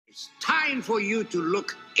It's time for you to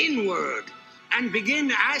look inward and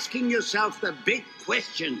begin asking yourself the big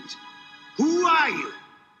questions. Who are you?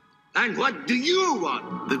 And what do you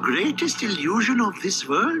want? The greatest illusion of this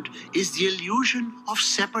world is the illusion of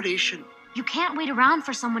separation. You can't wait around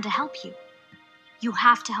for someone to help you. You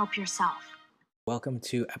have to help yourself. Welcome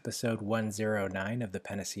to episode 109 of the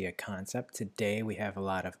Panacea Concept. Today we have a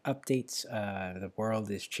lot of updates. The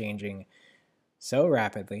world is changing so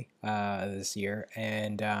rapidly this year,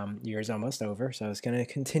 and year's almost over, so it's going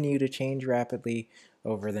to continue to change rapidly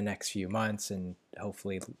over the next few months and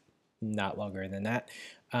hopefully not longer than that.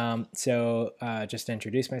 Just to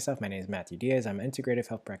introduce myself, my name is Matthew Diaz. I'm an integrative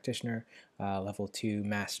health practitioner, level 2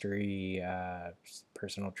 mastery,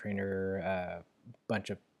 personal trainer, bunch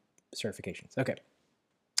of certifications. Okay,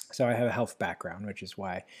 so I have a health background, which is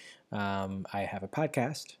why I have a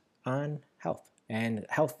podcast on health. And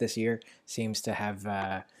health this year seems to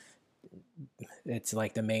have, it's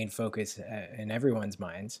like the main focus in everyone's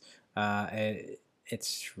minds.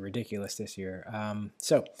 It's ridiculous this year.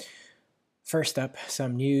 So first up,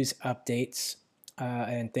 some news updates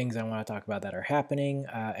and things I want to talk about that are happening.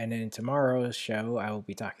 And in tomorrow's show, I will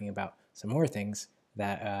be talking about some more things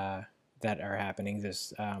that are happening.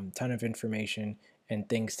 There's a ton of information and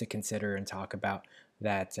things to consider and talk about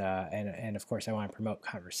that, and of course I want to promote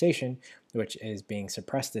conversation, which is being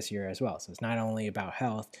suppressed this year as well. So it's not only about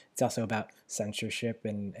health, it's also about censorship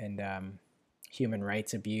and human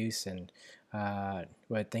rights abuse and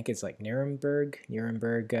what I think is like Nuremberg,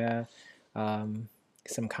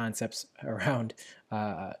 some concepts around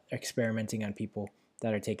experimenting on people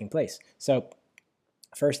that are taking place. So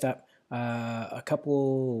first up, a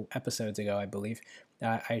couple episodes ago, I believe,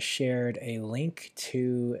 I shared a link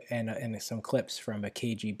to and some clips from a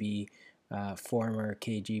KGB, former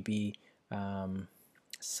KGB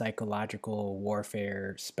psychological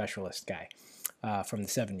warfare specialist guy from the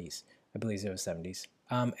 70s. I believe it was 70s.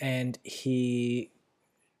 And he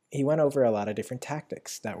went over a lot of different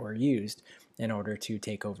tactics that were used in order to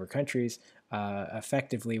take over countries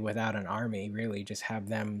effectively without an army, really just have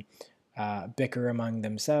them bicker among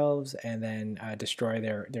themselves and then destroy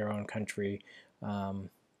their own country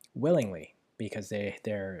willingly, because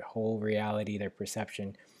their whole reality, their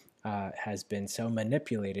perception has been so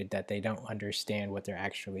manipulated that they don't understand what they're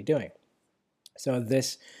actually doing. So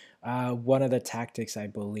this, one of the tactics I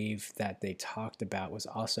believe that they talked about was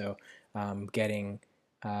also getting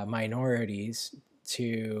minorities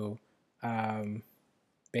to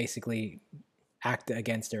basically act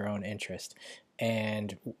against their own interest.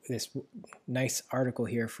 And this nice article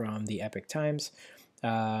here from the Epoch Times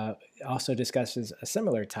also discusses a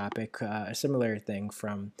similar topic, a similar thing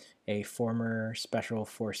from a former Special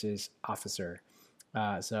Forces officer.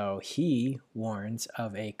 So he warns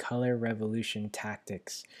of a color revolution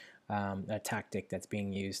tactics, a tactic that's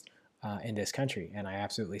being used in this country. And I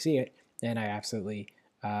absolutely see it. And I absolutely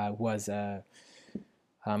was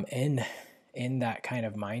in that kind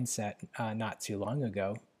of mindset not too long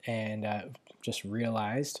ago, and just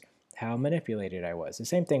realized how manipulated I was. The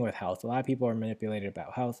same thing with health. A lot of people are manipulated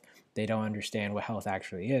about health. They don't understand what health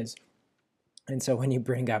actually is. And so when you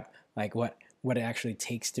bring up like what it actually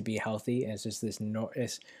takes to be healthy, it's just this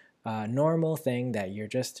normal thing that you're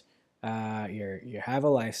just you have a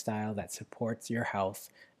lifestyle that supports your health,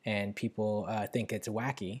 and people think it's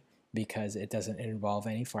wacky because it doesn't involve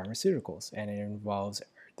any pharmaceuticals, and it involves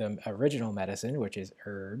the original medicine, which is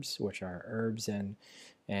herbs, which are herbs and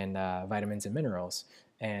vitamins and minerals,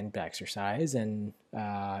 and exercise and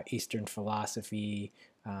Eastern philosophy,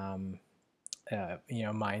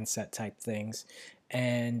 mindset type things,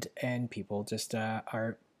 and people just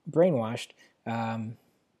are brainwashed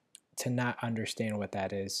to not understand what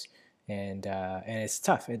that is, and it's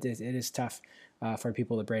tough. It is tough for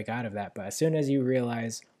people to break out of that. But as soon as you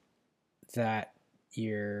realize that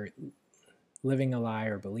you're living a lie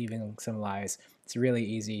or believing some lies, it's really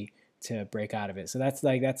easy to break out of it. So that's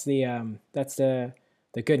the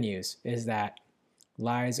good news, is that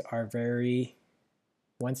lies are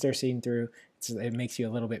once they're seen through, it makes you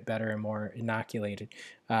a little bit better and more inoculated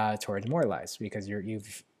towards more lies, because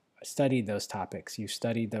you've studied those topics, you've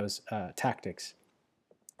studied those tactics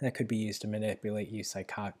that could be used to manipulate you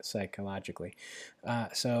psychologically.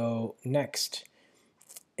 So next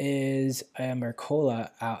is a Mercola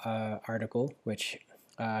article, which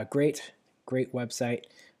great website.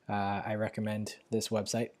 I recommend this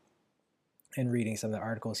website and reading some of the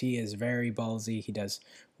articles. He is very ballsy. He does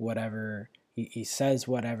whatever, he says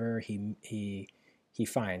whatever he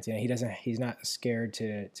finds. He's not scared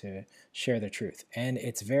to share the truth, and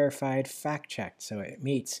it's verified, fact checked, so it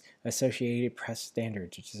meets Associated Press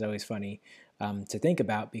standards, which is always funny to think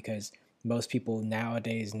about, because most people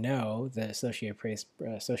nowadays know the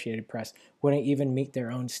Associated Press wouldn't even meet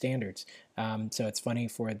their own standards. So it's funny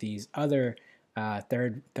for these other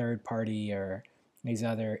third party or these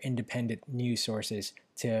other independent news sources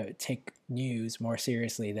to take news more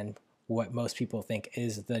seriously than what most people think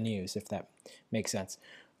is the news, if that makes sense.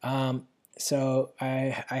 So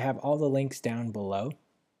I have all the links down below,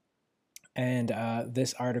 and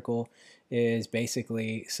this article is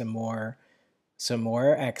basically some more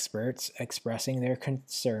experts expressing their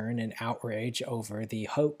concern and outrage over the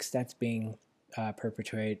hoax that's being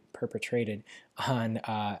perpetrated on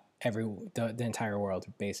the entire world,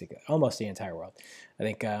 basically almost the entire world. I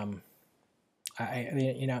think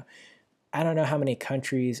I don't know how many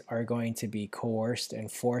countries are going to be coerced and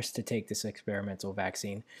forced to take this experimental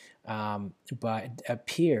vaccine, but it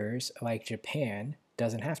appears like Japan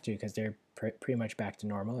doesn't have to because they're pretty much back to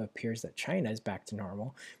normal. It appears that China is back to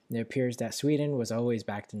normal. It appears that Sweden was always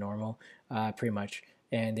back to normal, pretty much,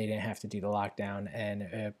 and they didn't have to do the lockdown. And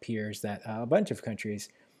it appears that a bunch of countries,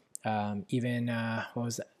 even what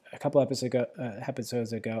was a couple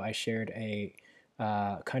episodes ago, I shared a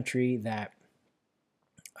country that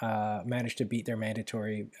managed to beat their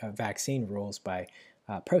mandatory vaccine rules by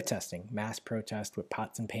protesting, mass protest with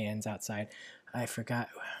pots and pans outside. I forgot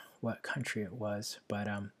what country it was, but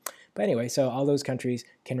anyway, so all those countries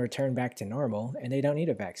can return back to normal and they don't need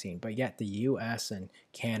a vaccine, but yet the US and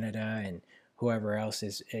Canada and whoever else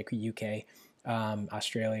is UK,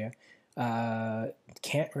 Australia,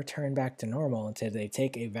 can't return back to normal until they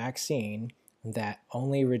take a vaccine that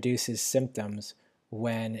only reduces symptoms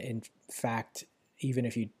when in fact, even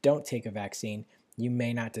if you don't take a vaccine, you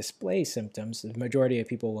may not display symptoms. The majority of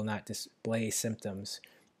people will not display symptoms.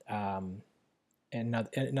 In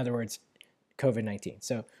other words, COVID-19.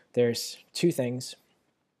 So there's two things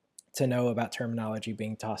to know about terminology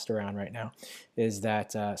being tossed around right now, is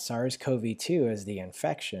that SARS-CoV-2 is the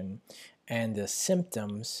infection and the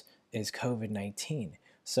symptoms is COVID-19.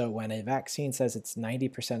 So when a vaccine says it's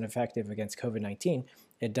 90% effective against COVID-19,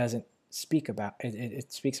 it doesn't speak about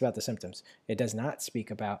it speaks about the symptoms. It does not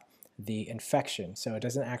speak about the infection, so it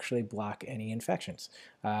doesn't actually block any infections,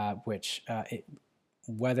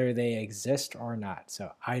 whether they exist or not.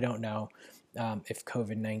 So I don't know if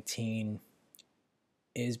COVID-19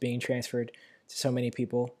 is being transferred to so many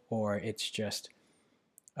people or it's just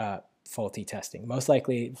faulty testing. Most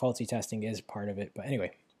likely faulty testing is part of it, but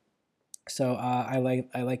anyway. So I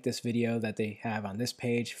like this video that they have on this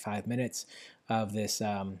page, 5 minutes of this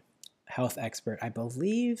health expert. I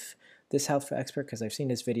believe this health expert, because I've seen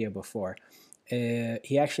this video before,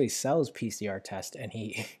 he actually sells PCR tests and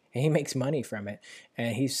he makes money from it.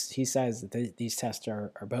 And he says that these tests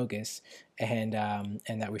are bogus and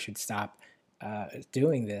that we should stop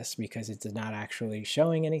doing this because it's not actually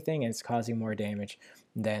showing anything and it's causing more damage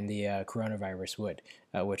than the coronavirus would,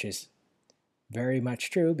 which is very much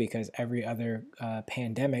true because every other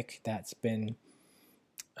pandemic that's been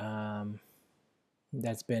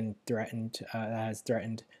threatened, that has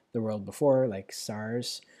threatened the world before, like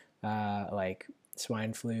SARS, like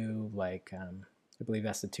swine flu, like I believe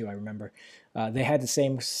that's the two I remember. They had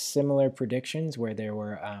the similar predictions where they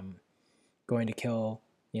were going to kill,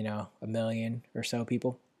 1 million or so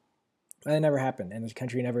people. But it never happened, and the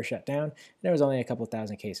country never shut down, and there was only a couple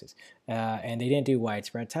thousand cases. And they didn't do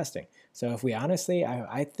widespread testing. So if we honestly,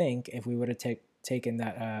 I think if we would have taken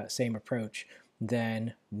that same approach,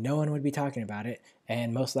 then no one would be talking about it,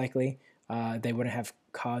 and most likely they wouldn't have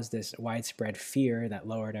caused this widespread fear that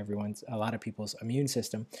lowered a lot of people's immune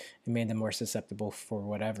system and made them more susceptible for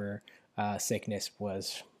whatever sickness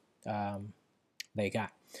was they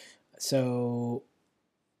got. So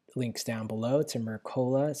links down below to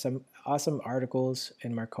Mercola, some awesome articles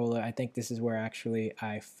in Mercola. I think this is where actually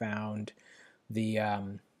I found the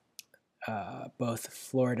both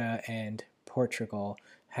Florida and Portugal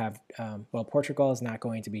have, Portugal is not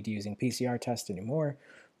going to be using PCR tests anymore.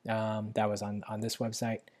 That was on this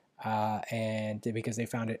website, and because they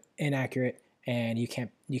found it inaccurate, and you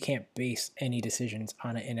can't base any decisions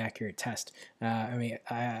on an inaccurate test.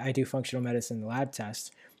 I do functional medicine lab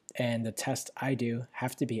tests, and the tests I do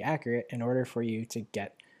have to be accurate in order for you to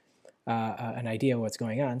get an idea of what's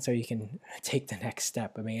going on, so you can take the next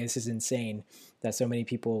step. This is insane that so many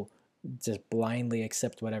people just blindly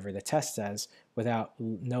accept whatever the test says without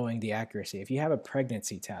knowing the accuracy. If you have a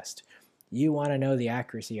pregnancy test, you want to know the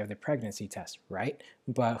accuracy of the pregnancy test, right?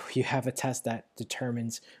 But you have a test that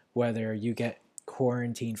determines whether you get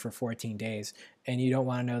quarantined for 14 days and you don't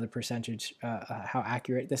want to know the percentage, how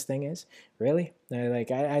accurate this thing is. Really?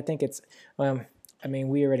 I think it's,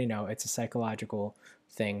 we already know it's a psychological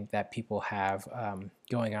thing that people have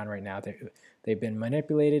going on right now. They've been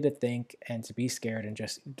manipulated to think and to be scared and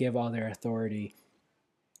just give all their authority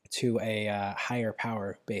to a higher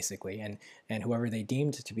power, basically, and whoever they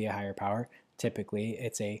deemed to be a higher power. Typically,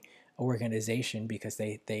 it's a organization, because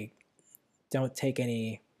they don't take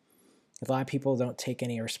any. A lot of people don't take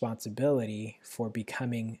any responsibility for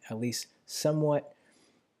becoming at least somewhat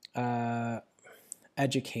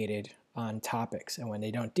educated on topics, and when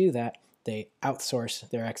they don't do that, they outsource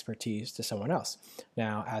their expertise to someone else.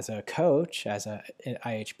 Now, as a coach, as an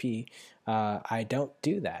IHP, I don't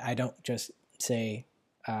do that. I don't just say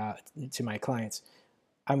to my clients,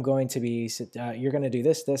 I'm going to be, you're going to do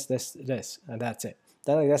this, this, this, this, and that's it.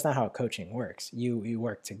 That's not how coaching works. You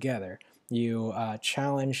work together. You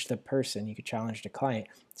challenge the person, you could challenge the client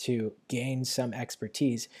to gain some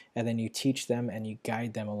expertise, and then you teach them and you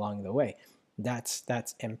guide them along the way. That's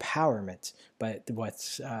empowerment. But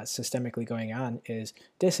what's systemically going on is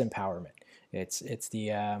disempowerment. It's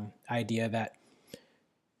the idea that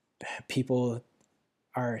people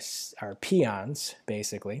are peons,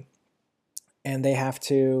 basically, and they have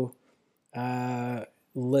to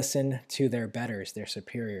listen to their betters, their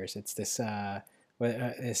superiors. It's this the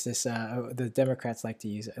Democrats like to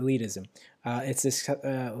use elitism. It's this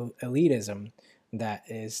elitism that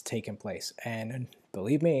is taking place, and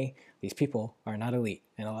believe me, these people are not elite,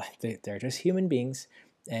 and they're just human beings,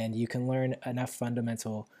 and you can learn enough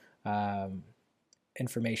fundamental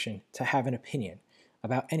information to have an opinion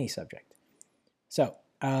about any subject. So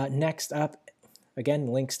next up, again,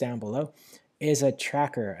 links down below, is a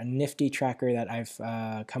tracker, a nifty tracker that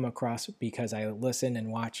I've come across because I listen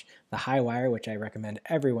and watch The High Wire, which I recommend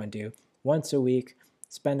everyone do once a week.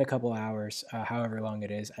 Spend a couple hours, however long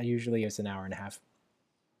it is. Usually it's an hour and a half,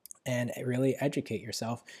 and really educate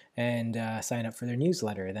yourself and sign up for their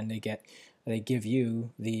newsletter. Then they give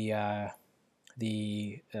you their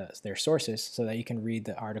sources so that you can read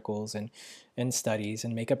the articles and studies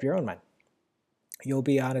and make up your own mind. You'll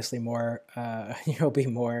be honestly more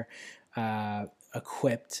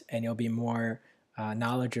equipped, and you'll be more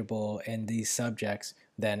knowledgeable in these subjects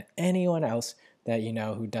than anyone else that you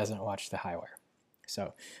know who doesn't watch The High Wire.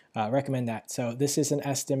 So recommend that. So this is an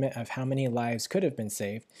estimate of how many lives could have been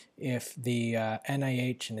saved if the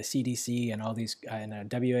NIH and the CDC and all these and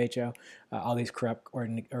WHO, all these corrupt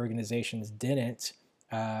organizations didn't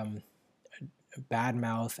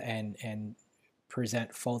badmouth and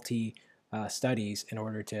present faulty studies in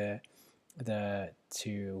order to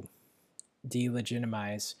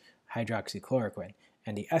delegitimize hydroxychloroquine.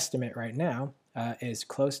 And the estimate right now is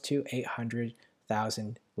close to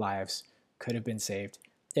 800,000 lives could have been saved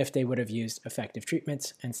if they would have used effective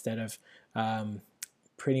treatments instead of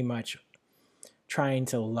pretty much trying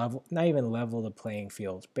to not even level the playing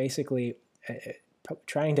field, basically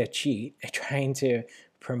trying to cheat, trying to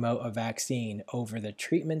promote a vaccine over the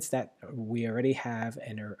treatments that we already have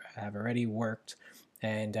and have already worked,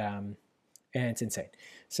 and it's insane.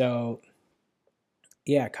 So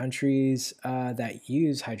yeah, countries that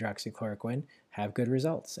use hydroxychloroquine have good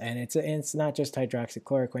results, and it's not just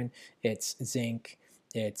hydroxychloroquine. It's zinc,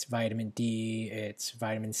 it's vitamin D, it's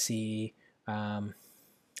vitamin C. I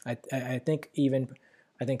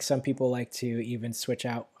think some people like to even switch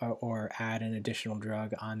out or add an additional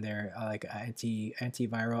drug on their like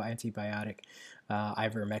antiviral, antibiotic.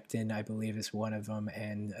 Ivermectin, I believe, is one of them,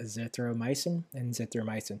 and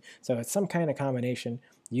zithromycin. So it's some kind of combination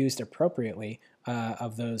used appropriately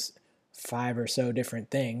of those 5 or so different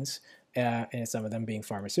things, and some of them being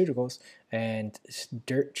pharmaceuticals and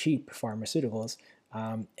dirt cheap pharmaceuticals,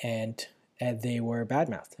 and they were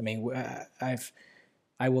badmouthed. I mean,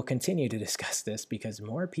 I will continue to discuss this because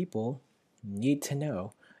more people need to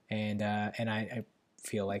know, and I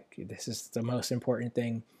feel like this is the most important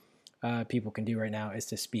thing people can do right now, is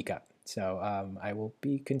to speak up. So I will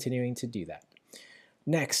be continuing to do that.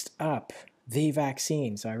 Next up, the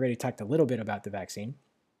vaccine. So I already talked a little bit about the vaccine.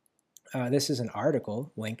 This is an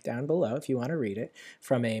article, linked down below if you want to read it,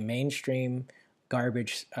 from a mainstream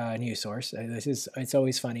garbage news source. It's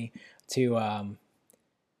always funny to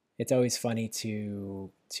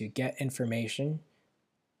get information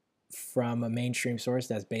from a mainstream source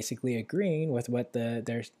that's basically agreeing with what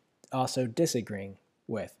they're also disagreeing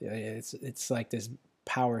with. It's like this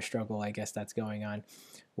power struggle, I guess, that's going on,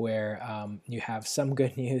 where you have some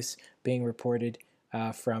good news being reported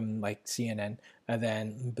from like CNN, and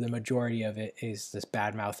then the majority of it is this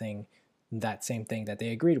bad mouthing that same thing that they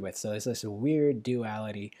agreed with. So there's this weird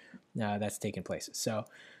duality that's taking place. So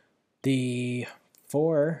the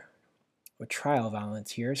 4 trial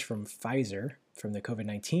volunteers from Pfizer, from the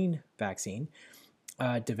COVID-19 vaccine,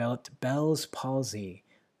 developed Bell's palsy.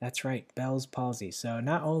 That's right, Bell's palsy. So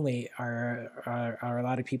not only are a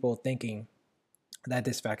lot of people thinking that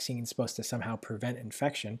this vaccine is supposed to somehow prevent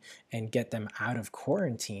infection and get them out of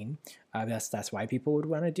quarantine. That's why people would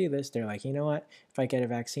want to do this. They're like, you know what? If I get a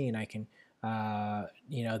vaccine, I can,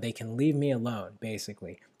 they can leave me alone.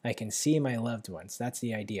 Basically, I can see my loved ones. That's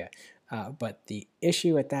the idea. But the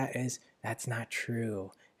issue with that is that's not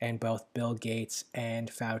true. And both Bill Gates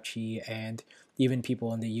and Fauci and even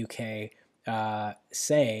people in the UK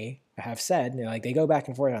have said, like they go back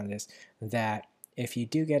and forth on this, that if you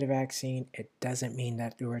do get a vaccine, it doesn't mean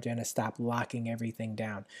that we're going to stop locking everything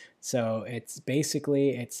down. So it's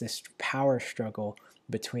this power struggle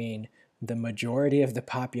between the majority of the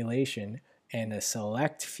population and a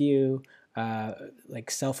select few, like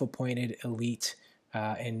self-appointed elite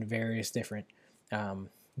in various different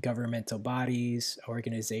governmental bodies,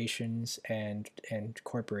 organizations, and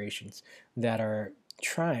corporations that are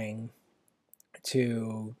trying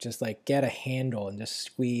to just like get a handle and just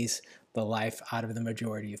squeeze the life out of the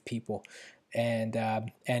majority of people. And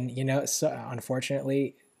so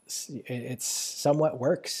unfortunately, it's somewhat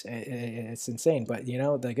works. It's insane. But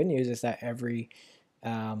the good news is that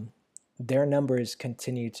their numbers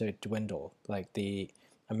continue to dwindle. Like the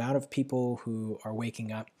amount of people who are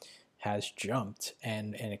waking up has jumped,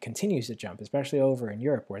 and it continues to jump, especially over in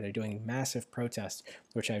Europe where they're doing massive protests,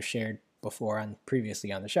 which I've shared before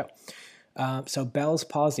previously on the show. So Bell's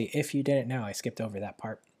palsy, if you didn't know, I skipped over that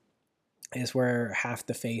part, is where half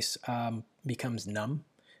the face becomes numb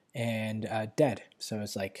and dead. So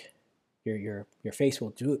it's like your face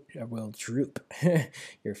will droop.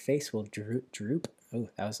 Your face will droop. Oh,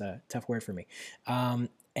 that was a tough word for me.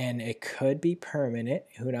 And it could be permanent.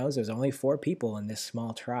 Who knows? There's only 4 people in this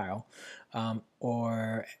small trial,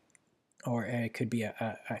 or it could be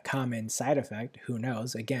a common side effect. Who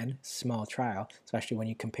knows? Again, small trial, especially when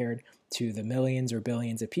you compared to the millions or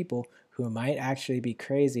billions of people who might actually be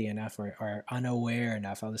crazy enough or unaware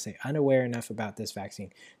enough, I'll just say unaware enough about this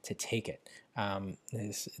vaccine to take it.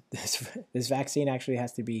 This vaccine actually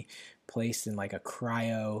has to be placed in like a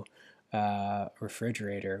cryo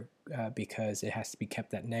refrigerator because it has to be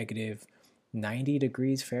kept at negative 90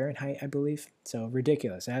 degrees Fahrenheit, I believe. So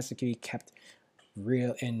ridiculous. It has to be kept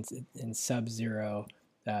real in sub-zero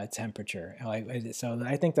temperature. So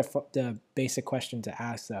I think the basic question to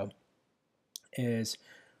ask though is,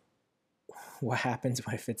 what happens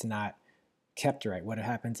if it's not kept right? What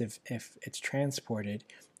happens if it's transported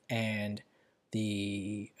and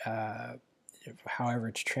the however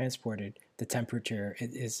it's transported, the temperature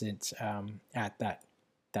isn't at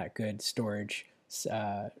that good storage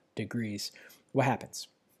degrees? What happens?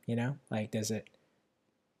 Like does it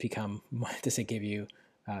give you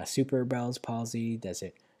super Bell's palsy? Does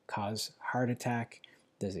it cause heart attack?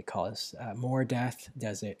 Does it cause more death?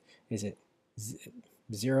 Is it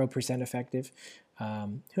 0% effective?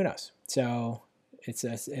 Who knows? So it's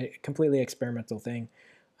a completely experimental thing.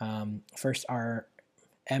 First, our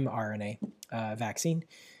mRNA vaccine,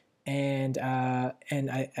 and I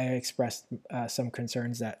expressed some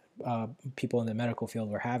concerns that people in the medical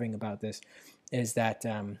field were having about this. Is that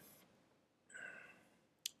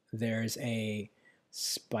there's a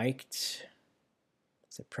spiked,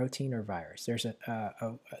 is it protein or virus? There's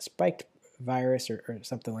a spiked virus or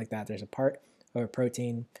something like that. There's a part of a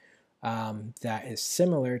protein that is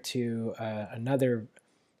similar to another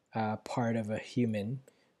part of a human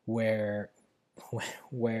where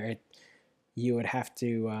you would have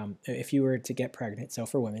to, if you were to get pregnant, so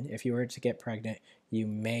for women, if you were to get pregnant, you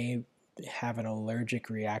may have an allergic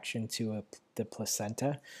reaction to the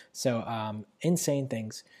placenta. So insane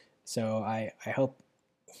things. So I hope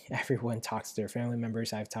everyone talks to their family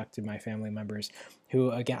members. I've talked to my family members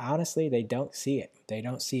who, again, honestly, they don't see it. They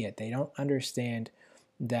don't understand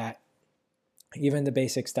that even the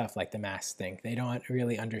basic stuff like the mask thing, they don't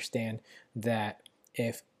really understand that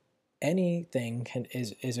if anything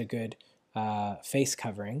is a good face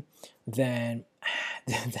covering, then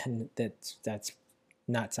that's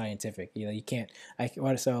not scientific. You can't.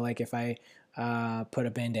 So like if I put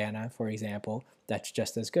a bandana, for example, that's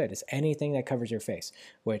just as good as anything that covers your face.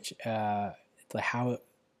 Which how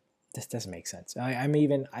this doesn't make sense. I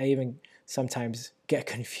even sometimes get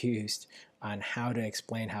confused on how to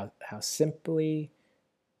explain how simply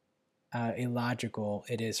illogical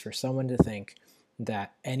it is for someone to think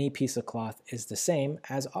that any piece of cloth is the same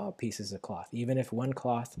as all pieces of cloth. Even if one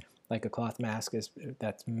cloth, like a cloth mask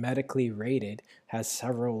that's medically rated, has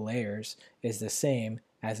several layers, is the same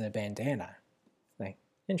as a bandana. Like,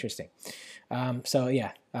 interesting. So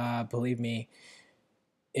yeah, believe me,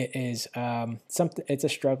 it is something. It's a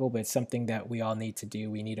struggle, but it's something that we all need to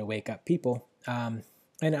do. We need to wake up people. And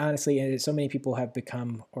honestly, so many people have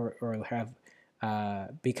become or have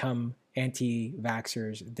become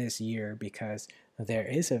anti-vaxxers this year because there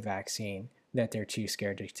is a vaccine that they're too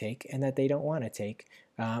scared to take and that they don't want to take,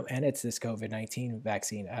 and it's this COVID-19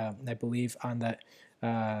 vaccine. I believe on the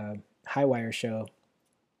Highwire show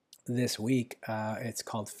this week, it's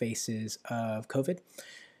called Faces of COVID.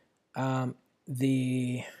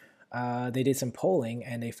 They did some polling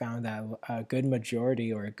and they found that a good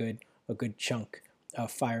majority or a good chunk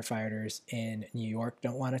of firefighters in New York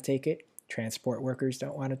don't want to take it. Transport workers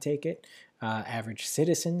don't want to take it. Average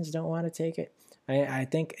citizens don't want to take it. I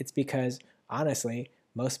think it's because, honestly,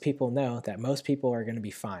 most people know that most people are going to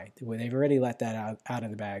be fine. They've already let that out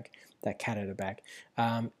of the bag, that cat out of the bag,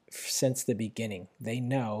 since the beginning. They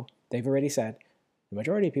know, they've already said, the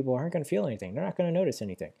majority of people aren't going to feel anything. They're not going to notice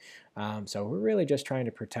anything. So we're really just trying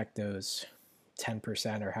to protect those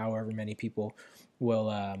 10% or however many people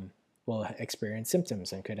will experience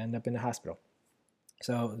symptoms and could end up in the hospital.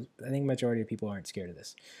 So I think majority of people aren't scared of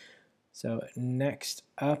this. So next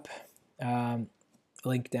up,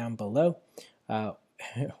 link down below,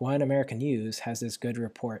 One American News has this good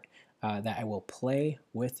report that I will play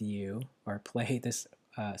with you, or play this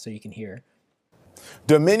so you can hear.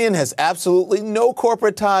 Dominion has absolutely no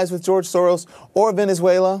corporate ties with George Soros or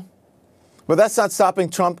Venezuela. But that's not stopping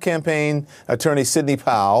Trump campaign attorney Sidney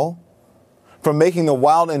Powell from making the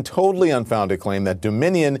wild and totally unfounded claim that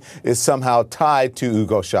Dominion is somehow tied to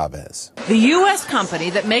Hugo Chavez. The U.S.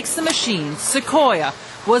 company that makes the machines, Sequoia,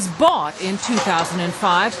 was bought in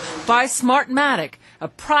 2005 by Smartmatic, a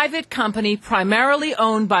private company primarily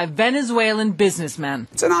owned by Venezuelan businessmen.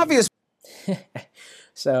 It's an obvious...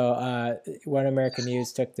 So One American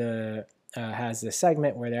News took has this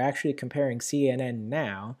segment where they're actually comparing CNN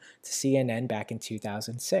now to CNN back in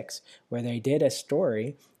 2006, where they did a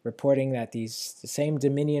story reporting that the same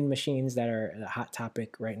Dominion machines that are a hot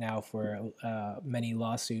topic right now for many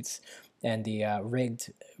lawsuits and the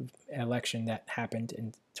rigged election that happened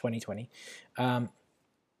in 2020,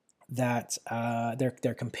 that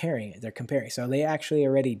they're comparing. So they actually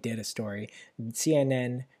already did a story.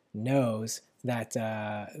 CNN knows that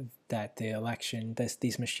that the election,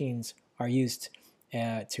 these machines are used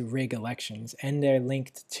to rig elections, and they're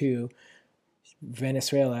linked to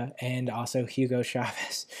Venezuela and also Hugo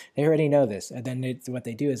Chavez. They already know this, and then what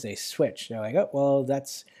they do is they switch. They're like, oh, well,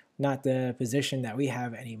 that's not the position that we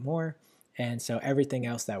have anymore, and so everything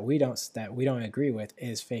else that we don't agree with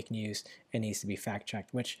is fake news and needs to be fact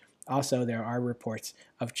checked. Which also there are reports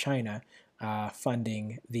of China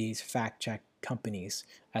funding these fact check companies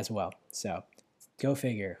as well. So go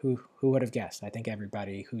figure. Who would have guessed? I think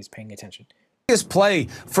everybody who's paying attention. Play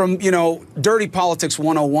from, Dirty Politics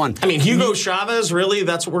 101. I mean, Hugo Chavez, really?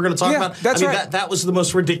 That's what we're going to talk about? That's right. That was the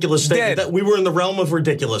most ridiculous statement. That we were in the realm of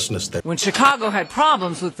ridiculousness there. When Chicago had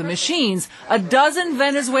problems with the machines, a dozen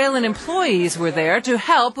Venezuelan employees were there to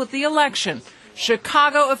help with the election.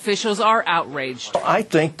 Chicago officials are outraged. I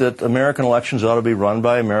think that American elections ought to be run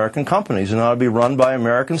by American companies and ought to be run by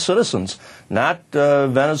American citizens, not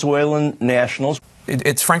Venezuelan nationals.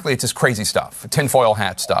 It's frankly, it's just crazy stuff, tinfoil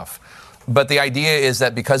hat stuff. But the idea is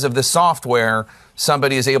that because of the software,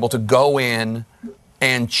 somebody is able to go in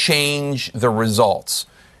and change the results.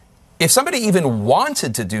 If somebody even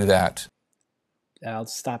wanted to do that. I'll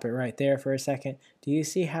stop it right there for a second. Do you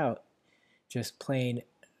see how just plain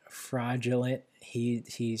fraudulent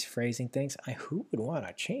he's phrasing things? Who would want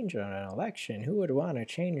to change on an election? Who would want to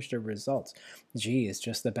change the results? Gee, it's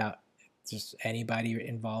just about anybody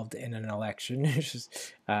involved in an election. It's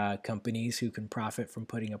just companies who can profit from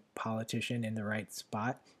putting a politician in the right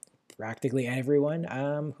spot. Practically everyone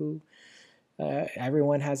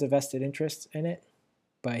everyone has a vested interest in it,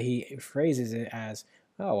 but he phrases it as,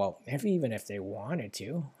 oh, well, even if they wanted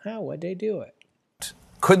to, how would they do it?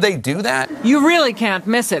 Could they do that? You really can't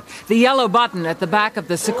miss it. The yellow button at the back of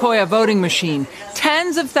the Sequoia voting machine.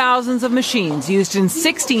 Tens of thousands of machines used in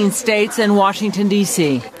 16 states and Washington,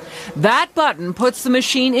 D.C. That button puts the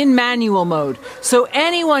machine in manual mode, so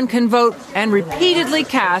anyone can vote and repeatedly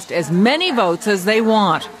cast as many votes as they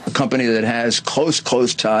want. A company that has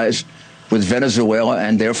close ties with Venezuela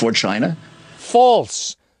and therefore China?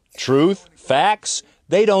 False. Truth, facts,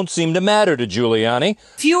 they don't seem to matter to Giuliani.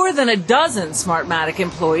 Fewer than a dozen Smartmatic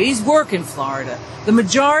employees work in Florida. The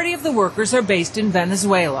majority of the workers are based in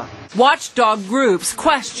Venezuela. Watchdog groups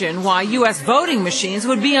question why U.S. voting machines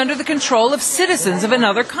would be under the control of citizens of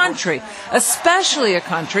another country, especially a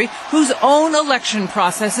country whose own election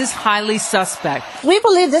process is highly suspect. We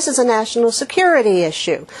believe this is a national security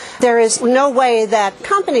issue. There is no way that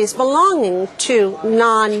companies belonging to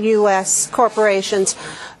non-U.S. corporations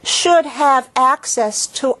should have access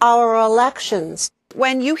to our elections.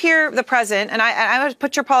 When you hear the president, and I would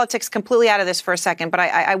put your politics completely out of this for a second, but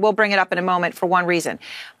I will bring it up in a moment for one reason.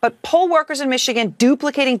 But poll workers in Michigan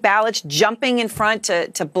duplicating ballots, jumping in front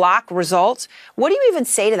to block results. What do you even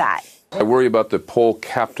say to that? I worry about the poll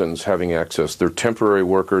captains having access. They're temporary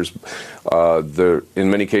workers. In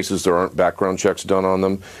many cases, there aren't background checks done on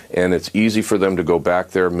them, and it's easy for them to go back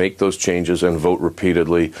there, make those changes, and vote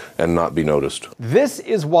repeatedly and not be noticed. This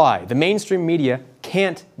is why the mainstream media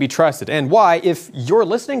can't be trusted, and why, if you're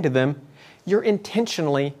listening to them, you're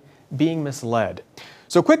intentionally being misled.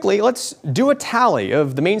 So quickly, let's do a tally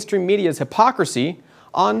of the mainstream media's hypocrisy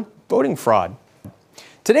on voting fraud.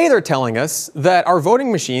 Today they're telling us that our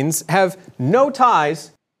voting machines have no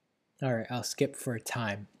ties. All right, I'll skip for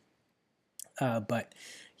time. But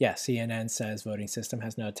yeah, CNN says voting system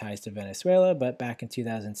has no ties to Venezuela, but back in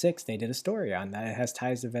 2006 they did a story on that. It has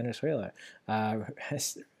ties to Venezuela.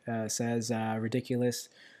 Says ridiculous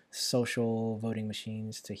social voting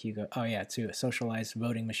machines to Hugo. Oh yeah, to socialized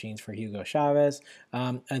voting machines for Hugo Chavez.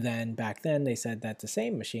 And then back then they said that the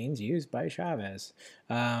same machines used by Chavez.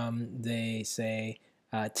 They say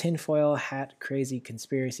tinfoil hat, crazy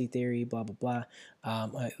conspiracy theory, blah blah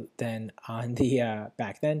blah. Then on the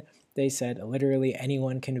back then they said literally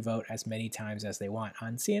anyone can vote as many times as they want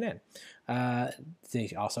on CNN.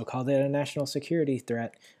 They also called it a national security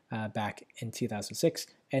threat back in 2006,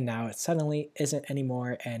 and now it suddenly isn't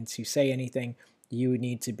anymore. And to say anything, you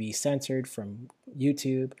need to be censored from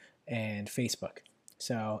YouTube and Facebook.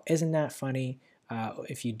 So isn't that funny?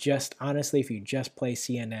 If you just play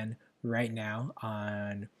CNN right now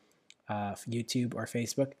on YouTube or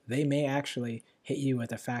Facebook, they may actually hit you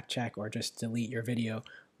with a fact check or just delete your video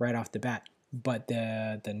right off the bat. But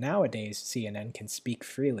the nowadays CNN can speak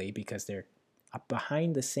freely because they're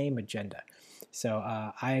behind the same agenda. So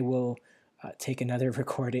I will take another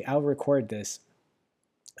recording. I'll record this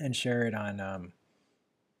and share it on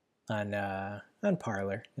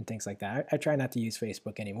Parler and things like that. I try not to use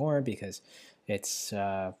Facebook anymore because it's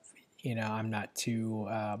I'm not too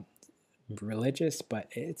religious, but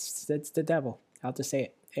it's the devil. I'll just say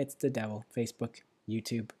it. It's the devil. Facebook,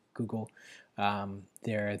 YouTube, Google.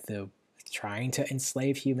 They're trying to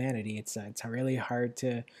enslave humanity. It's really hard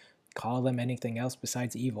to call them anything else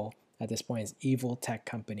besides evil at this point. It's evil tech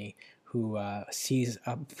company who sees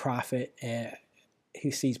a profit.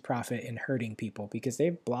 Who sees profit in hurting people because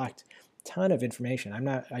they've blocked a ton of information. I'm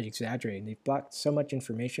not exaggerating. They've blocked so much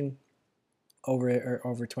information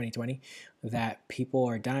over 2020 that people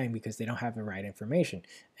are dying because they don't have the right information.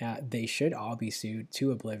 They should all be sued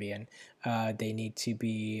to oblivion. They need to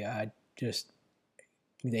be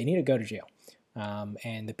they need to go to jail.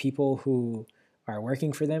 And the people who are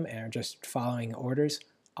working for them and are just following orders,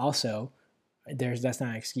 also, that's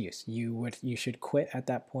not an excuse. You should quit at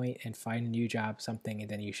that point and find a new job, something, and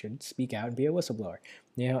then you should speak out and be a whistleblower.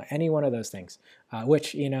 Any one of those things.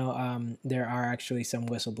 There are actually some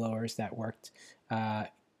whistleblowers that worked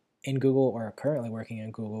in Google or are currently working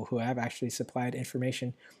in Google who have actually supplied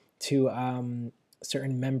information to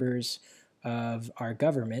certain members of our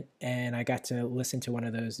government, and I got to listen to one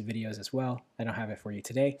of those videos as well. I don't have it for you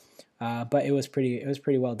today, but it was pretty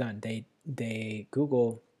well done. They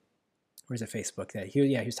Google. Where's it? Facebook? He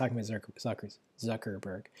was talking with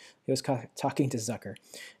Zuckerberg. He was talking to Zucker,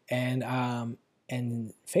 and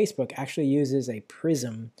Facebook actually uses a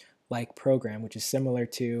Prism-like program, which is similar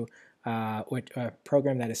to a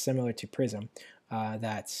program that is similar to Prism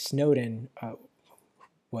that Snowden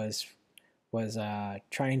was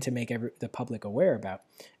trying to make the public aware about,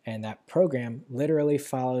 and that program literally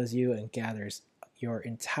follows you and gathers your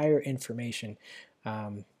entire information,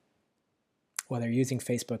 whether you're using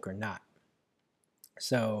Facebook or not.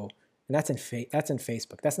 So, and that's in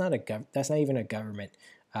Facebook. That's not even a government.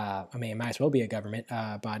 It might as well be a government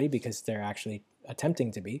body because they're actually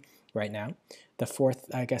attempting to be right now. The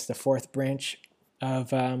fourth branch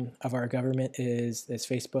of our government is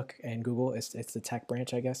Facebook, and Google. It's the tech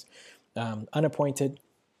branch, I guess. Unappointed,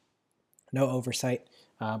 no oversight,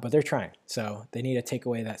 but they're trying. So they need to take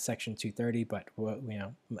away that Section 230, but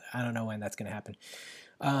I don't know when that's going to happen.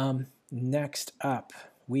 Next up,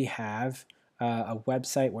 we have a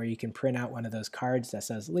website where you can print out one of those cards that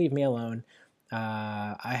says, "Leave me alone.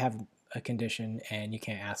 I have a condition, and you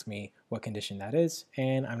can't ask me what condition that is,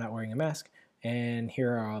 and I'm not wearing a mask, and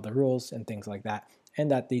here are all the rules," and things like that,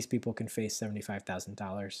 and that these people can face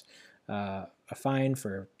 $75,000 a fine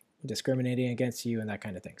for discriminating against you and that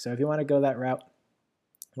kind of thing. So if you want to go that route,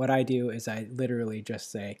 what I do is I literally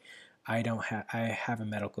just say I have a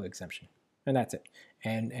medical exemption, and that's it.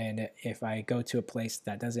 And if I go to a place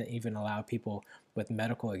that doesn't even allow people with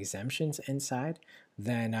medical exemptions inside,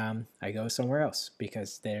 then I go somewhere else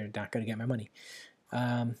because they're not going to get my money.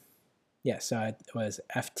 Yeah, so it was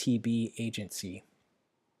FTB Agency.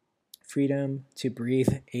 Freedom to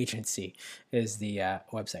Breathe Agency is the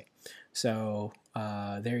website. So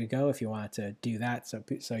there you go. If you want to do that,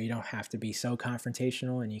 so you don't have to be so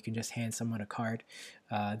confrontational, and you can just hand someone a card,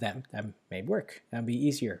 that may work. That'd be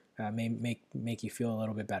easier. May make you feel a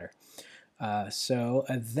little bit better. So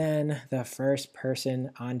then the first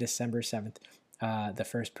person on December 7th, the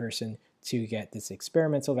first person to get this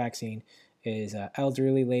experimental vaccine is an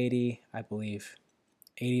elderly lady, I believe,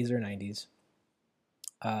 80s or 90s.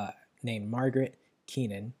 Named Margaret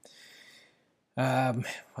Keenan.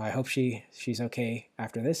 I hope she's okay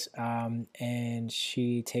after this. And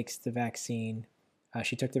she takes the vaccine.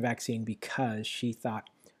 She took the vaccine because she thought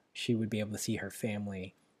she would be able to see her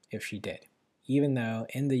family if she did. Even though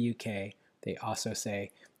in the UK, they also say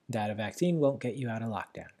that a vaccine won't get you out of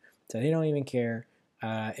lockdown. So they don't even care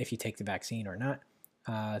if you take the vaccine or not.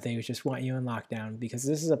 They just want you in lockdown because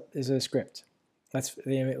this is a script.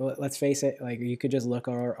 Let's face it, like you could just look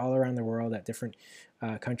all around the world at different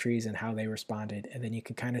countries and how they responded, and then you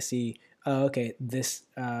can kind of see, oh, okay, this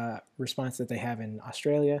response that they have in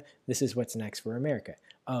Australia, this is what's next for America.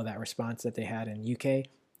 Oh, that response that they had in UK,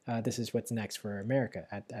 this is what's next for America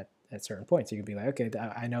at certain points. You could be like, okay,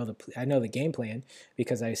 I know the game plan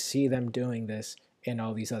because I see them doing this in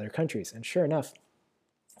all these other countries. And sure enough,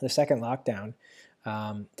 the second lockdown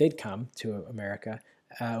did come to America.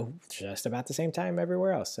 Just about the same time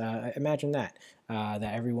everywhere else. Imagine that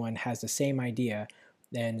everyone has the same idea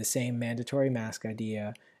and the same mandatory mask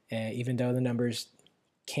idea, even though the numbers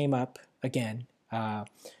came up again.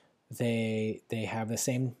 They have the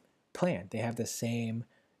same plan. They have the same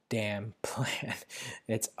damn plan.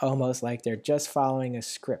 It's almost like they're just following a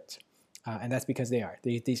script, and that's because they are.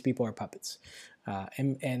 These people are puppets,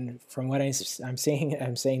 and from what I'm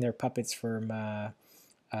saying they're puppets from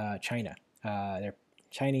China. They're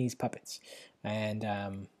Chinese puppets,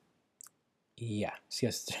 and yeah,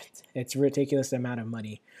 it's ridiculous the amount of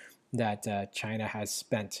money that China has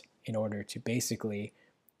spent in order to basically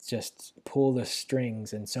just pull the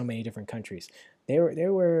strings in so many different countries. They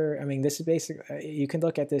were. I mean, this is basically. You can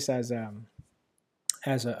look at this as a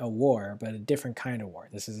war, but a different kind of war.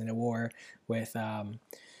 This isn't a war with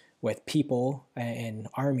people and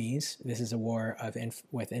armies. This is a war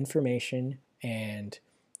with information and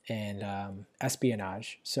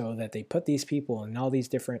espionage, so that they put these people in all these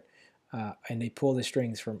different and they pull the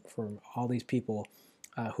strings from all these people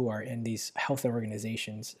who are in these health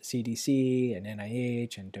organizations, CDC and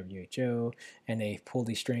NIH and WHO, and they pull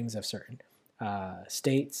these strings of certain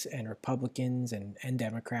states and Republicans and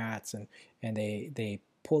Democrats, and they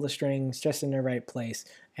pull the strings just in the right place,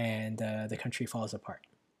 and the country falls apart,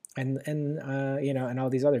 and all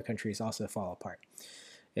these other countries also fall apart.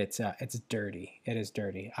 It's dirty. It is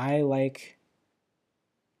dirty. I like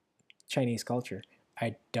Chinese culture.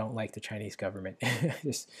 I don't like the Chinese government.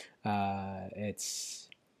 It's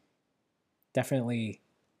definitely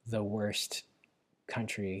the worst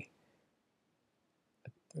country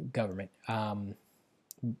government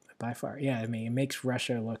by far. Yeah, I mean, it makes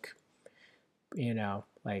Russia look,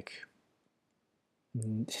 like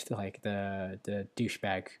the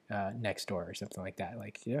douchebag next door or something like that.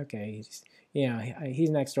 Like, okay, he's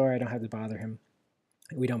next door. I don't have to bother him.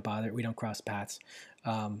 We don't cross paths.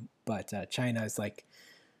 But China is like,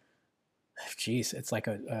 geez, it's like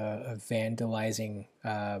a vandalizing,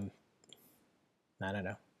 I don't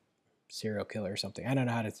know, serial killer or something. I don't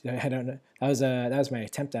know how to. I don't know. That was my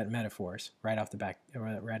attempt at metaphors right off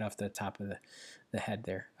the top of the head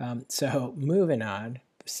there. So moving on.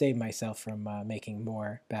 Save myself from making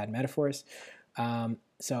more bad metaphors.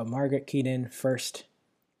 So Margaret Keenan, first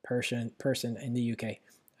person in the UK,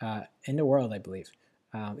 in the world, I believe.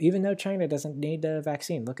 Even though China doesn't need the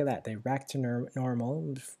vaccine, look at that. They're back to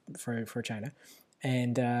normal for China,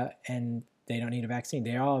 and they don't need a vaccine.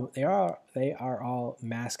 They are all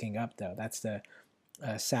masking up though. That's the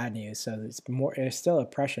sad news. So there's still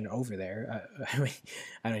oppression over there. I mean,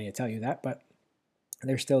 I don't need to tell you that, but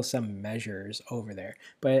there's still some measures over there,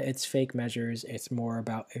 but it's fake measures. It's more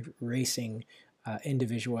about erasing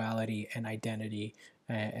individuality and identity,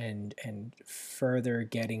 and further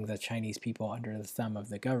getting the Chinese people under the thumb of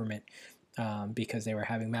the government, because they were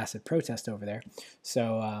having massive protest over there.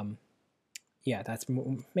 So yeah, that's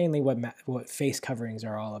mainly what face coverings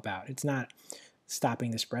are all about. It's not stopping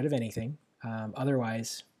the spread of anything.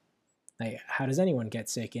 Otherwise, like, how does anyone get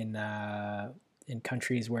sick in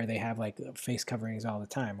countries where they have like face coverings all the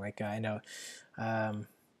time? Like I know,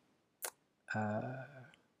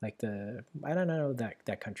 like I don't know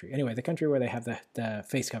that country. Anyway, the country where they have the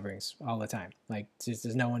face coverings all the time. Like,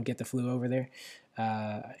 does no one get the flu over there?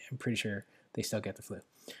 I'm pretty sure they still get the flu.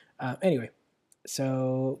 Anyway,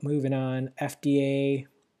 so moving on, FDA,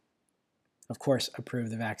 of course,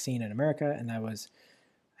 approved the vaccine in America, and that was,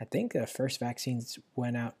 I think the first vaccines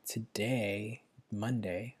went out today,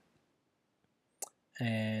 Monday.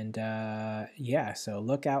 And yeah, so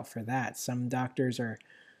look out for that. Some doctors are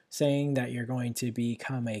saying that you're going to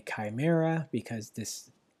become a chimera because this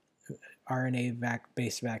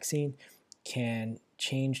RNA-based vaccine can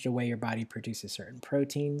change the way your body produces certain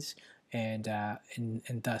proteins and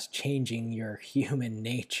thus changing your human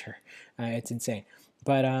nature. It's insane.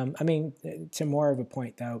 But I mean, to more of a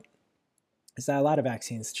point though, is that a lot of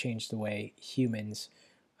vaccines change the way humans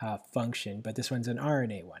function, but this one's an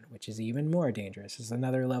RNA one, which is even more dangerous. It's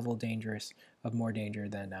another level more danger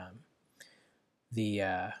than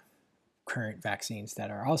the current vaccines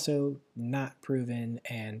that are also not proven,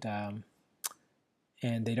 and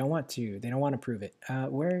they don't want to prove it.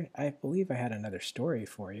 Where I believe I had another story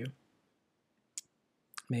for you.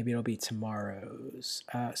 Maybe it'll be tomorrow's.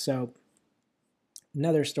 So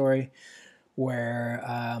another story where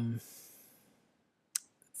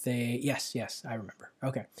yes, I remember.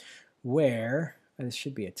 Okay, where this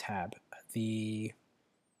should be a tab.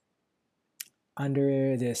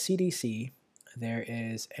 Under the CDC, there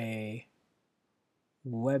is a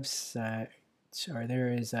website, or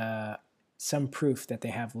there is some proof that they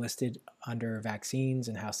have listed under vaccines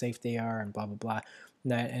and how safe they are and blah blah blah.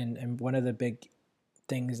 And one of the big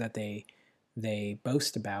things that they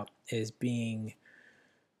boast about is being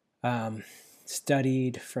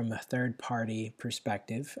studied from a third-party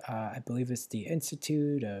perspective. I believe it's the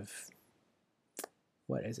Institute of,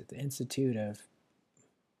 what is it? The Institute of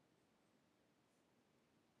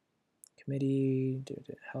Committee,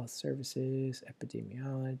 Health Services,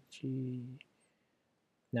 Epidemiology,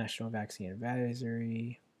 National Vaccine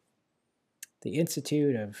Advisory, the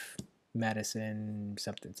Institute of Medicine,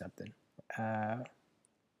 something,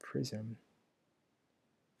 PRISM.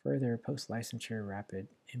 Further post-licensure rapid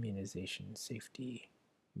immunization safety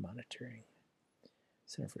monitoring.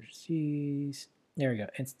 Center for Disease. There we go.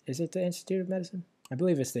 Is it the Institute of Medicine? I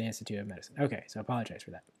believe it's the Institute of Medicine. Okay, so I apologize for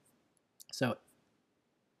that. So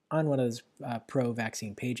on one of those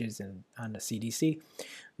pro-vaccine pages and on the CDC,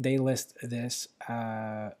 they list this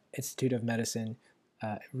Institute of Medicine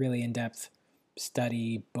really in-depth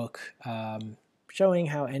study book showing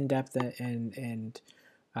how in-depth and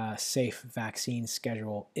safe vaccine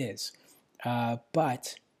schedule is,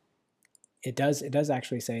 but it does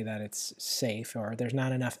actually say that it's safe, or there's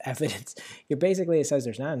not enough evidence. It says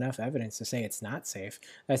there's not enough evidence to say it's not safe.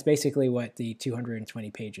 That's basically what the 220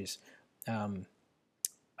 pages amount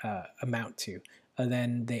to. And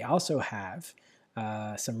then they also have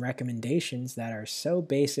some recommendations that are so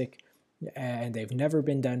basic and they've never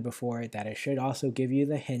been done before that it should also give you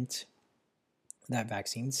the hint that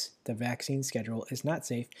the vaccine schedule is not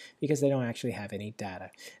safe because they don't actually have any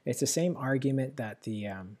data. It's the same argument that the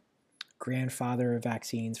grandfather of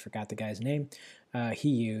vaccines, forgot the guy's name, he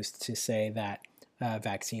used to say that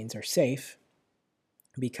vaccines are safe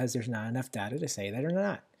because there's not enough data to say that they're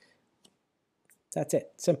not. That's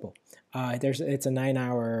it. Simple. It's a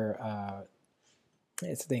 9-hour.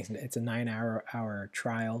 It's a 9-hour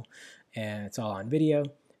trial, and it's all on video.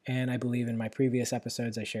 And I believe in my previous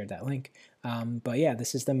episodes I shared that link. But yeah,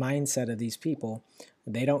 this is the mindset of these people.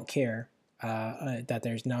 They don't care that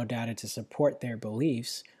there's no data to support their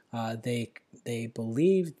beliefs. They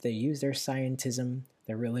believe, they use their scientism,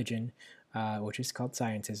 their religion, which is called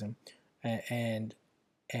scientism, and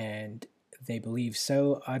they believe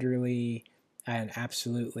so utterly and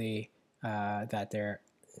absolutely that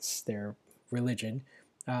their religion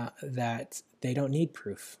that they don't need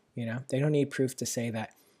proof. They don't need proof to say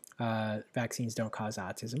that vaccines don't cause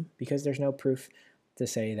autism because there's no proof to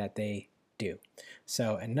say that they do.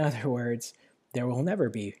 So in other words, there will never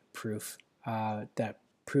be proof that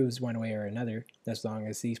proves one way or another as long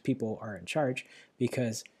as these people are in charge,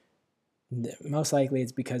 because most likely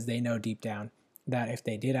it's because they know deep down that if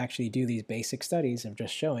they did actually do these basic studies of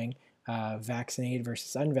just showing vaccinated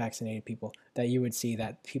versus unvaccinated people, that you would see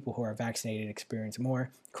that people who are vaccinated experience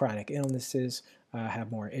more chronic illnesses,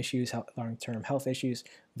 have more issues, long-term health issues,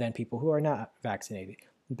 than people who are not vaccinated.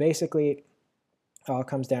 Basically, it all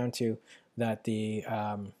comes down to that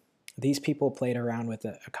these people played around with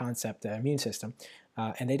a concept, the immune system,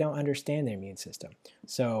 and they don't understand their immune system.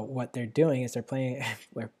 So what they're doing is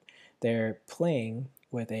they're playing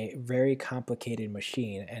with a very complicated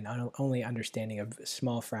machine and only understanding a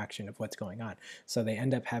small fraction of what's going on. So they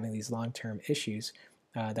end up having these long-term issues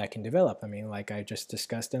that can develop. I mean, like I just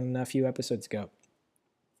discussed in a few episodes ago,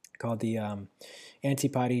 called the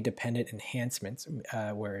antibody dependent enhancements,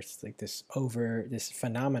 where it's like this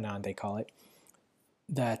phenomenon, they call it,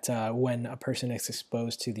 that when a person is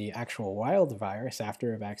exposed to the actual wild virus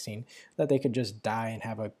after a vaccine, that they could just die and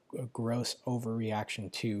have a gross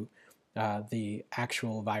overreaction to the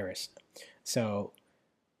actual virus. So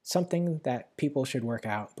something that people should work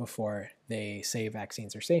out before they say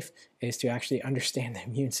vaccines are safe is to actually understand the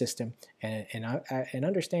immune system and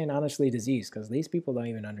understand, honestly, disease, because these people don't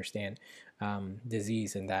even understand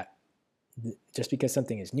disease, and that just because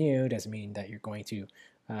something is new doesn't mean that you're going to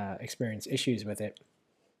experience issues with it.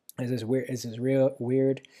 It's this real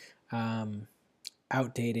weird,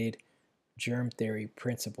 outdated germ theory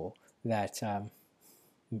principle that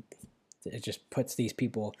it just puts these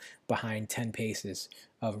people behind 10 paces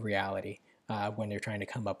of reality when they're trying to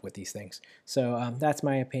come up with these things. So that's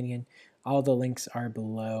my opinion. All the links are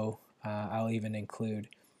below. I'll even include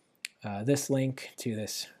this link to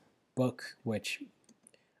this book, which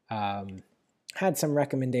had some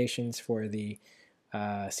recommendations for the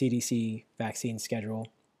CDC vaccine schedule,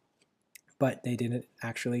 but they didn't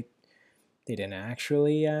actually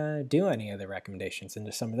do any of the recommendations.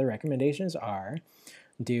 And some of the recommendations are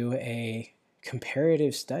do a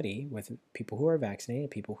comparative study with people who are vaccinated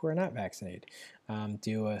and people who are not vaccinated.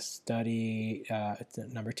 Do a study,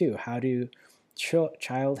 number 2, how do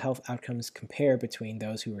child health outcomes compare between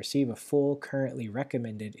those who receive a full currently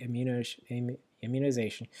recommended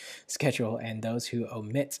immunization schedule and those who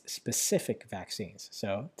omit specific vaccines.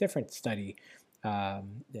 So different study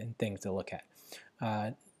and things to look at.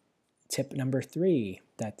 Tip number 3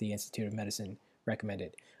 that the Institute of Medicine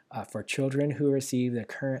recommended. For children who receive the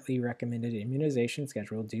currently recommended immunization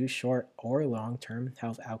schedule, do short or long-term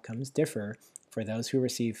health outcomes differ for those who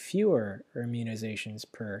receive fewer immunizations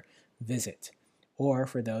per visit, or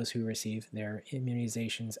for those who receive their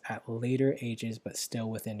immunizations at later ages but still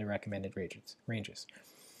within the recommended ranges.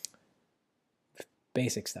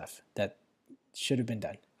 Basic stuff that should have been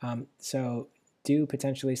done. So do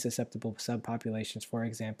potentially susceptible subpopulations, for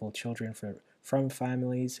example, children from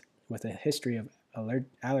families with a history of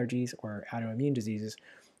allergies or autoimmune diseases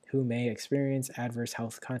who may experience adverse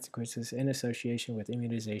health consequences in association with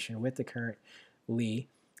immunization with the currently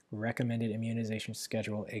recommended immunization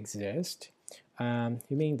schedule exist. You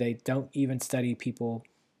mean they don't even study people,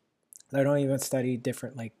 they don't even study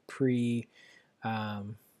different like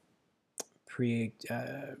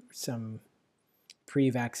some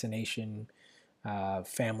pre-vaccination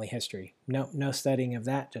family history. No studying of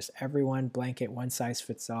that, just everyone blanket, one size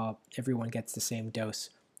fits all, everyone gets the same dose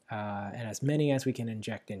and as many as we can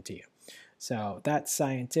inject into you. So that's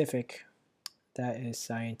scientific. That is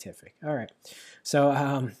scientific. All right.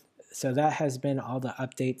 So so that has been all the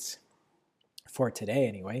updates for today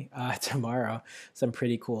anyway. Tomorrow, some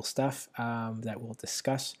pretty cool stuff that we'll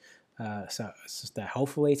discuss. So that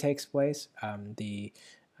hopefully takes place.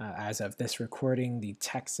 As of this recording, the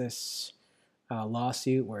Texas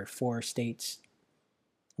lawsuit where 4 states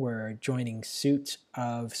were joining suit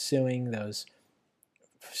of suing those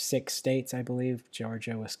 6 states, I believe,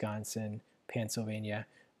 Georgia, Wisconsin, Pennsylvania,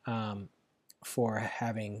 for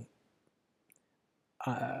having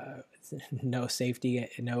no safety,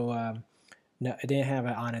 it didn't have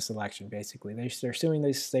an honest election, basically. They're suing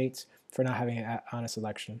these states for not having an honest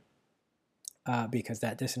election. Because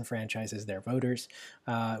that disenfranchises their voters.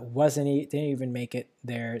 Didn't even make it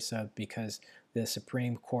there. So because the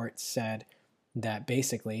Supreme Court said that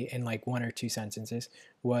basically in like 1 or 2 sentences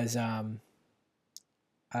was,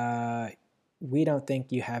 we don't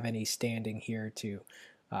think you have any standing here to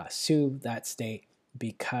sue that state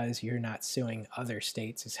because you're not suing other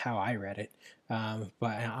states, is how I read it.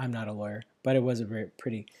 But I'm not a lawyer, but it was a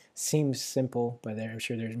seems simple, but I'm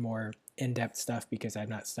sure there's more in-depth stuff because I'm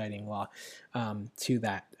not studying law to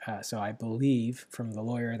that. So I believe from the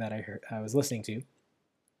lawyer that I was listening to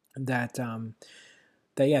that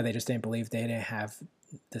yeah, they just didn't believe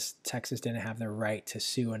Texas didn't have the right to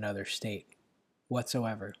sue another state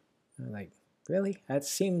whatsoever. I'm like, really? That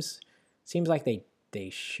seems like they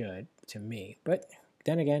should to me. But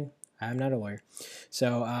then again, I'm not a lawyer.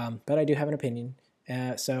 So but I do have an opinion.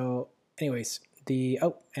 So anyways,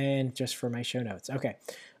 and just for my show notes. Okay.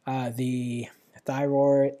 The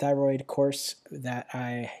thyroid course that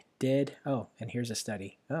I did. Oh, and here's a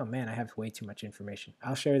study. Oh man, I have way too much information.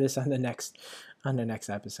 I'll share this on the next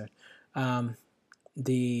episode. So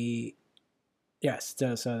the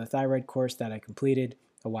thyroid course that I completed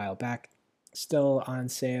a while back, still on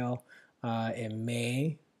sale. It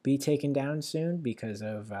may be taken down soon because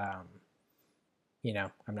of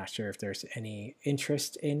I'm not sure if there's any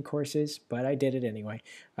interest in courses, but I did it anyway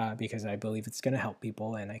because I believe it's going to help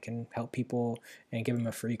people, and I can help people and give them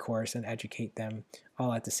a free course and educate them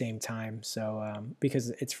all at the same time. So because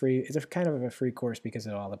it's free, it's a kind of a free course because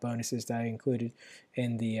of all the bonuses that I included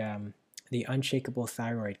in the Unshakable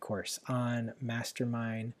Thyroid course on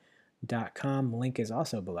mastermind.com. Link is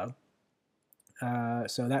also below.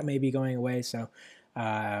 So that may be going away. So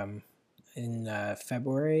in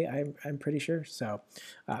February, I'm pretty sure. So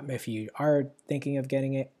if you are thinking of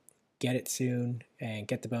getting it, get it soon and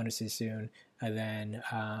get the bonuses soon. And then,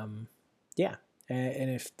 yeah. And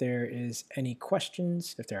if there is any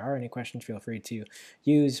questions, if there are any questions, feel free to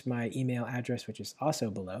use my email address, which is also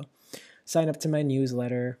below. Sign up to my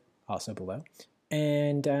newsletter, also below.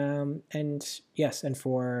 And yes, and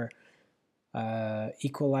for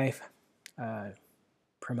Equal Life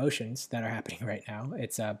promotions that are happening right now.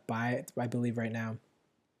 It's I believe right now,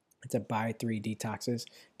 it's a buy 3 detoxes,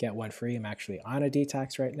 get 1 free. I'm actually on a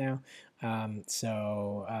detox right now.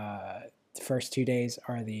 So the first 2 days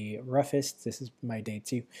are the roughest. This is my day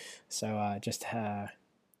 2. So just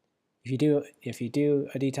if you do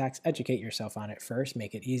a detox, educate yourself on it first.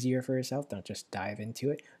 Make it easier for yourself. Don't just dive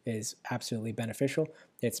into it. It is absolutely beneficial.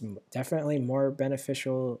 It's definitely more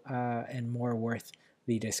beneficial and more worth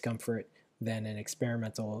the discomfort than an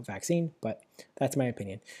experimental vaccine, but that's my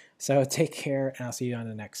opinion. So take care, and I'll see you on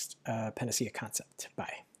the next Panacea Concept.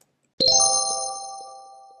 Bye.